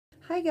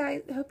Hi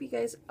guys, I hope you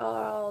guys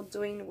are all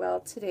doing well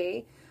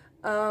today.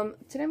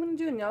 Today I'm going to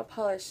do a nail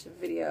polish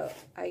video.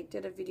 I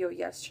did a video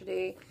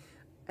yesterday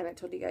and I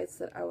told you guys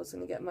that I was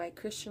going to get my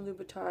Christian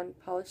Louboutin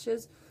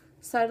polishes.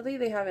 Sadly,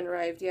 they haven't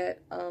arrived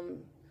yet.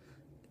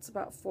 It's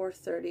about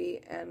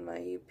 4:30 and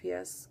my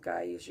UPS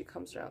guy usually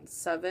comes around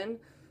 7.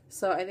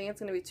 So I think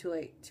it's going to be too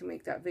late to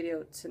make that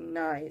video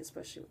tonight,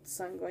 especially with the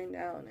sun going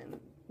down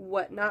and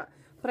whatnot.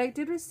 But I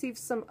did receive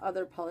some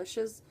other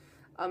polishes.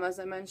 As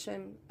I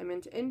mentioned, I'm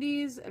into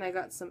indies, and I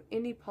got some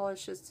indie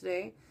polishes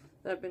today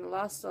that have been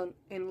lost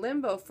in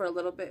limbo for a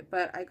little bit,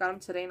 but I got them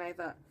today, and I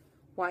thought,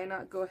 why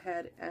not go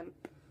ahead and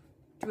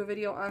do a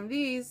video on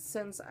these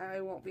since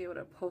I won't be able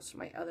to post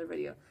my other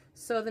video.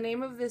 So the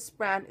name of this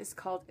brand is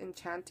called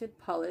Enchanted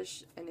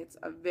Polish, and it's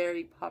a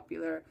very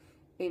popular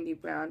indie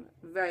brand,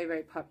 very,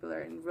 very popular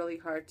and really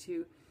hard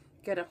to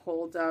get a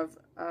hold of.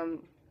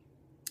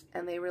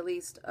 And they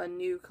released a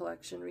new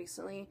collection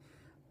recently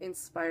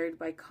inspired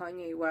by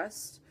Kanye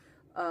West.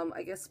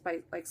 I guess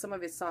by like some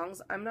of his songs.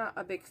 I'm not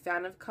a big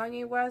fan of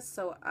Kanye West,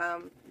 so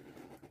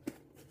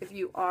if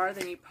you are,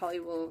 then you probably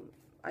will,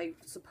 I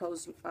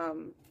suppose,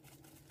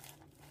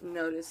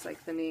 notice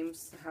like the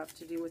names have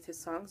to do with his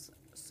songs.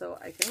 So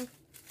I think.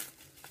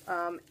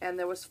 And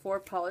there was 4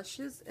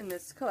 polishes in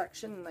this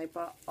collection, and I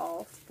bought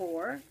all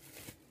 4.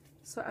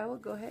 So I will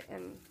go ahead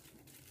and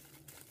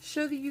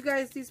show you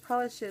guys these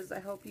polishes.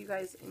 I hope you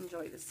guys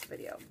enjoy this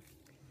video.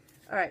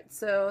 Alright,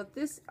 so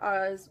these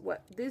are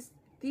what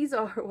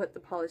the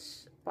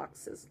polish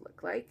boxes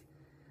look like.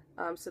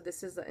 So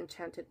this is the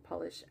Enchanted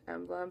Polish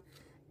emblem.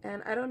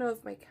 And I don't know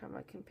if my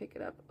camera can pick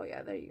it up. Oh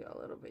yeah, there you go, a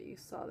little bit. You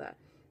saw that.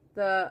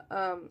 The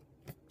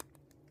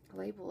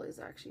label is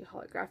actually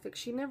holographic.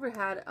 She never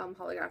had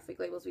holographic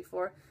labels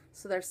before,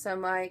 so they're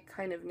semi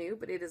kind of new,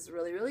 but it is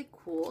really, really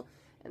cool.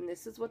 And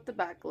this is what the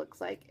back looks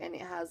like, and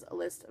it has a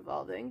list of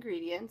all the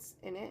ingredients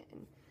in it.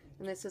 And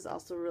this is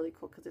also really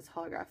cool because it's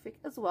holographic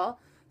as well.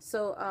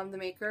 So the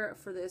maker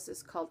for this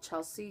is called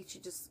Chelsea. She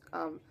just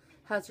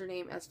has her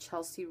name as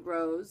Chelsea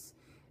Rose.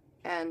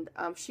 And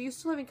she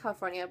used to live in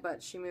California,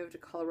 but she moved to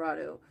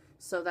Colorado.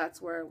 So that's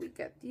where we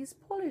get these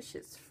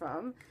polishes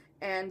from.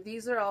 And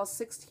these are all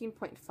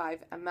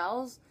 16.5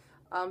 mLs.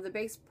 The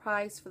base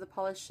price for the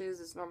polishes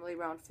is normally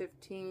around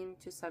 $15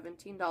 to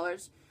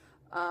 $17,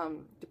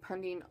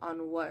 depending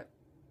on what,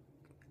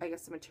 I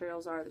guess, the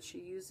materials are that she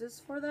uses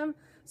for them.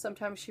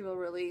 Sometimes she will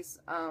release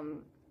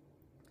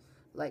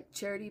like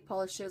charity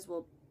polishes,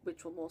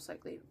 which will most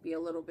likely be a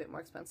little bit more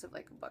expensive,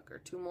 like $1 or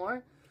 $2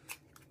 more.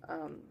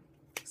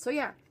 So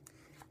yeah,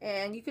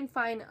 and you can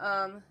find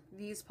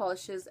these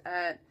polishes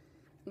at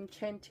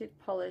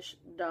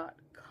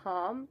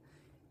enchantedpolish.com.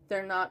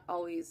 They're not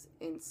always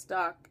in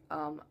stock.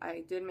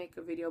 I did make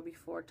a video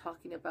before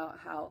talking about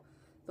how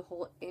the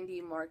whole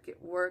indie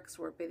market works,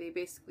 where they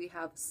basically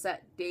have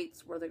set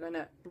dates where they're going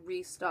to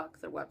restock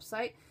their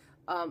website.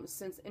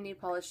 Since indie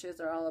polishes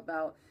are all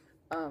about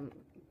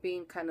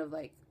being kind of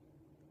like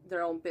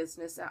their own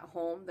business at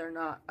home, they're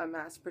not a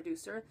mass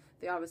producer.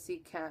 They obviously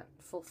can't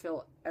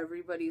fulfill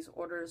everybody's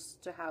orders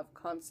to have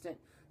constant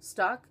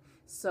stock.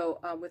 So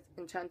with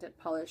Enchanted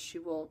Polish, she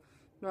will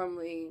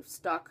normally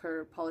stock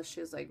her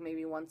polishes like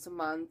maybe once a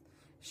month.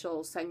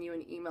 She'll send you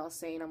an email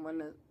saying, I'm going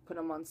to put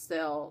them on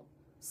sale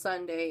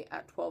Sunday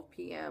at 12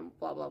 p.m.,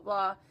 blah, blah,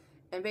 blah.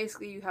 And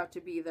basically you have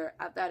to be there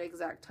at that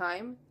exact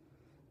time.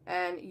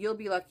 And you'll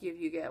be lucky if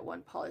you get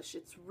one polish.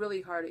 It's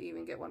really hard to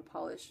even get one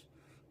polish.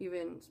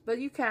 But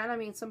you can. I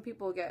mean, some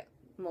people get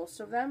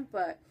most of them,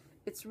 but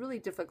it's really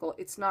difficult.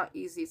 It's not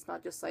easy. It's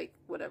not just like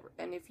whatever.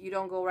 And if you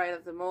don't go right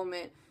at the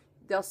moment,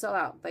 they'll sell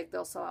out. Like,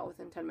 they'll sell out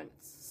within 10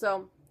 minutes.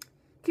 So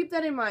keep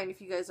that in mind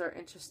if you guys are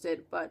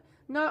interested. But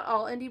not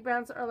all indie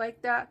brands are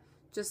like that.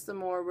 Just the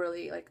more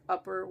really like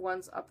upper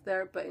ones up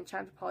there. But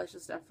Enchanted Polish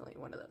is definitely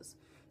one of those.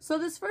 So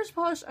this first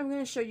polish I'm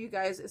going to show you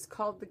guys is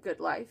called The Good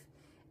Life.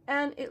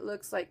 And it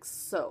looks like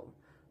so.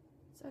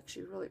 It's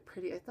actually really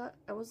pretty.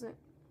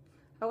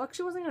 I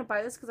actually wasn't going to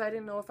buy this because I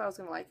didn't know if I was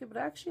going to like it, but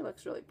it actually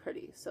looks really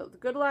pretty. So The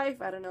Good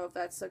Life, I don't know if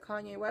that's a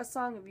Kanye West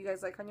song. If you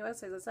guys like Kanye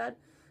West, as I said,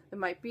 it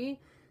might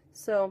be.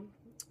 So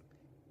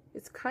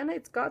it's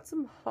got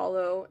some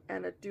hollow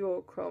and a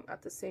duochrome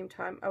at the same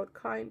time. I would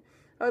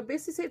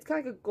basically say it's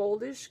kind of like a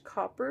goldish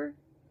copper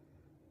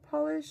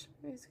polish.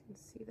 You guys can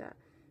see that.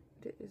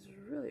 It is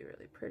really,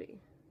 really pretty.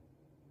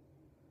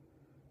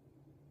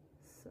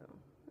 So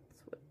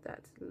that's what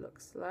that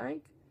looks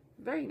like.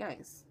 Very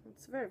nice.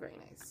 It's very, very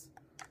nice.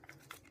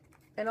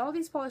 And all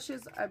these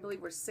polishes, I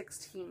believe, were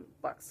 $16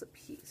 a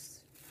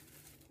piece.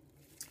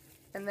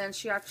 And then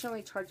she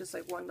actually charges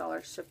like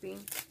 $1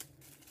 shipping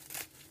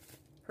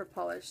per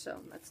polish,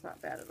 so that's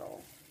not bad at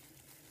all.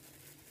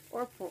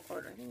 Or per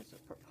order. I think it's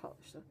per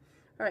polish. So.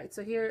 Alright,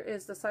 so here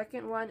is the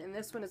second one, and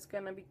this one is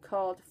going to be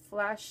called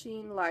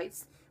Flashing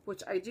Lights,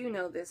 which I do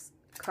know this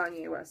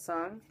Kanye West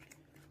song.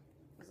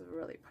 This is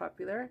really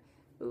popular.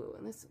 Ooh,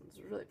 and this one's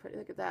really pretty.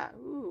 Look at that.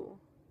 Ooh.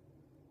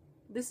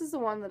 This is the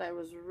one that I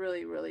was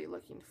really, really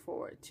looking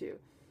forward to.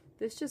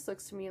 This just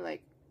looks to me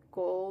like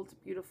gold,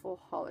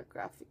 beautiful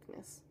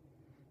holographicness.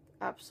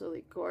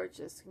 absolutely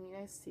gorgeous. Can you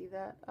guys see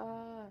that?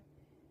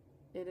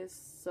 It is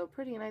so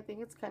pretty, and I think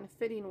it's kind of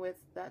fitting with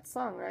that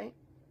song, right?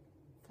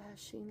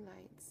 Flashing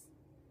lights.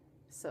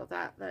 So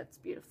that's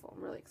beautiful.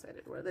 I'm really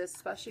excited to wear this,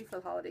 especially for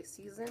the holiday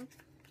season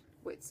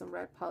with some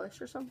red polish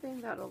or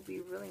something. That'll be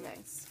really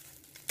nice.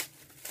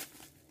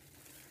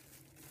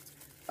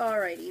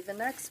 Alrighty, the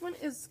next one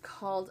is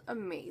called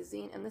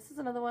Amazing, and this is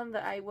another one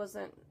that I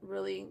wasn't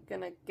really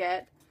gonna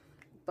get,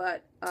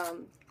 but I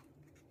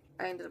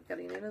ended up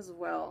getting it as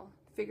well.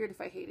 Figured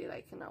if I hate it,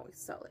 I can always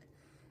sell it.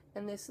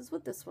 And this is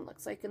what this one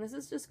looks like, and this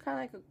is just kind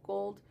of like a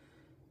gold,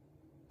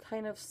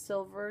 kind of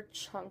silver,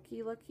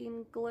 chunky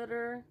looking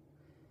glitter.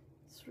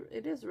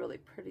 It is really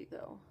pretty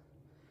though.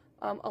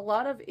 A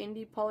lot of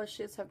indie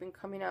polishes have been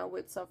coming out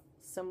with stuff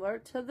similar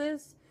to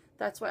this.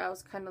 That's why I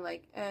was kind of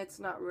like, it's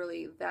not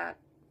really that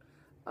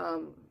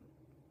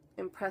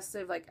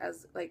impressive, like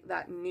as like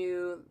that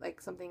new,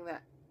 like something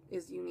that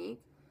is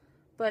unique.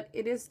 But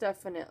it is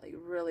definitely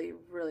really,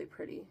 really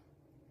pretty.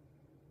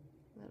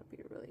 That'll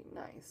be really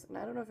nice. And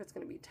I don't know if it's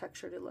going to be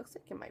textured. It looks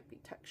like it might be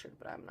textured,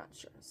 but I'm not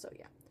sure. So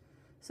yeah.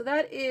 So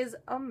that is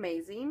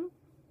Amazing.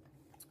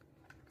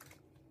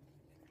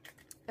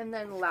 And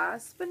then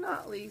last but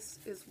not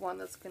least is one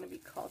that's going to be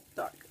called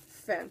Dark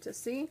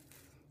Fantasy.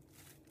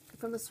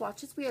 From the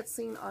swatches we had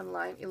seen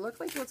online, it looked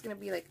like it was going to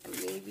be like a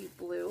navy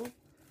blue.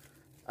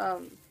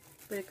 But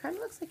it kind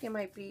of looks like it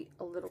might be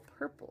a little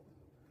purple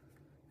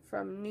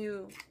from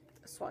new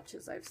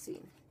swatches I've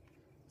seen.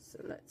 So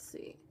let's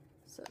see.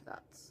 So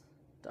that's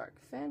Dark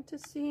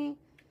Fantasy.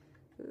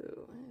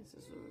 Ooh,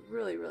 this is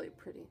really, really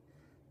pretty.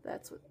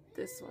 That's what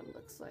this one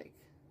looks like.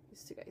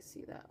 You guys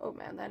see that? Oh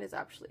man, that is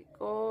absolutely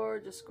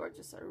gorgeous,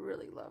 gorgeous. I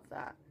really love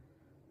that.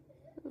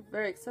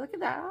 Very excited. Look at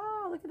that.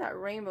 Oh, look at that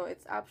rainbow.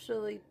 It's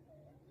absolutely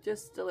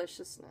just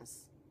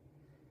deliciousness.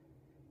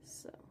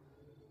 So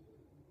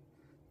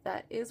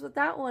that is what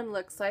that one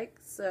looks like.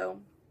 So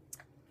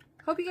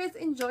hope you guys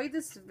enjoyed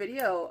this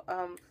video.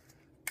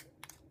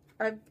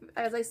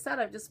 As I said,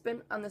 I've just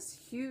been on this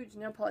huge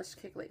nail polish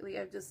kick lately.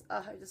 I've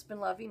just been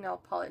loving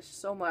nail polish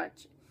so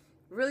much.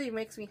 It really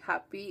makes me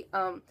happy.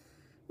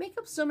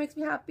 Makeup still makes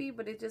me happy,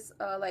 but it just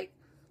like,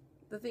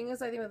 the thing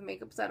is, I think with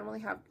makeup, I don't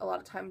really have a lot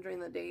of time during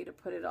the day to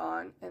put it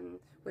on, and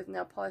with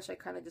nail polish I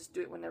kind of just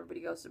do it when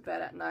everybody goes to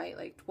bed at night,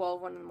 like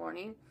 12, 1 in the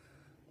morning.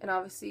 And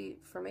obviously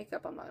for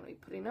makeup I'm not going to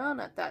be putting it on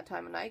at that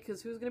time of night,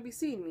 because who's going to be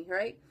seeing me,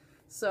 right?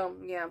 So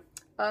yeah,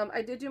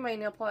 I did do my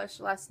nail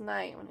polish last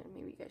night. I want to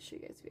maybe show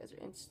you guys if you guys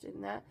are interested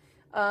in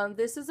that.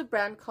 This is a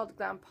brand called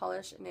Glam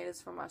Polish, and it is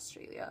from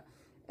Australia,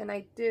 and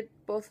I did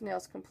both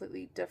nails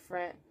completely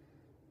different.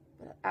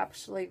 But I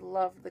absolutely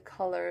love the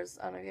colors.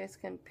 I don't know if you guys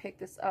can pick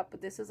this up,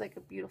 but this is like a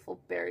beautiful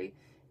berry,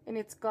 and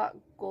it's got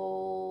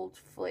gold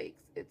flakes.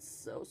 It's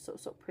so, so,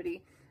 so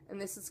pretty.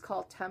 And this is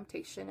called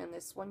Temptation, and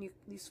this one,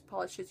 these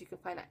polishes you can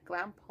find at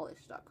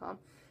glampolish.com.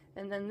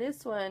 And then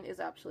this one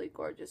is absolutely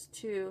gorgeous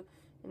too,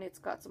 and it's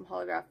got some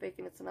holographic,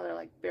 and it's another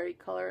like berry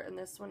color, and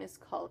this one is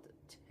called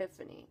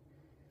Tiffany.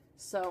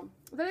 So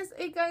that is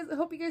it, guys. I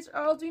hope you guys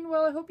are all doing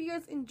well. I hope you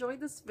guys enjoyed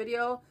this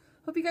video.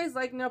 Hope you guys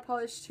like nail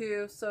polish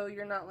too, so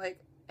you're not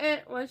like,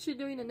 why is she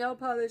doing a nail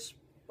polish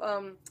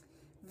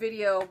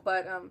video?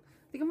 But I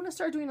think I'm going to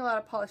start doing a lot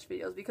of polish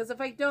videos, because if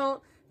I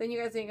don't, then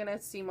you guys ain't going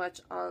to see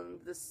much on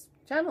this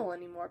channel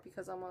anymore,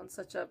 because I'm on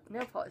such a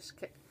nail polish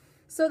kick.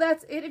 So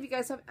that's it. If you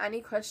guys have any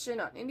question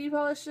on indie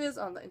polishes,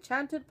 on the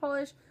Enchanted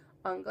polish,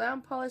 on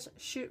Glam polish,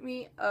 shoot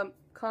me a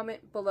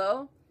comment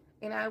below,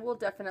 and I will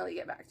definitely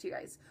get back to you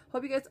guys.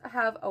 Hope you guys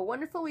have a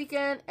wonderful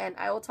weekend, and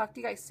I will talk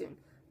to you guys soon.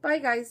 Bye,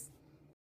 guys.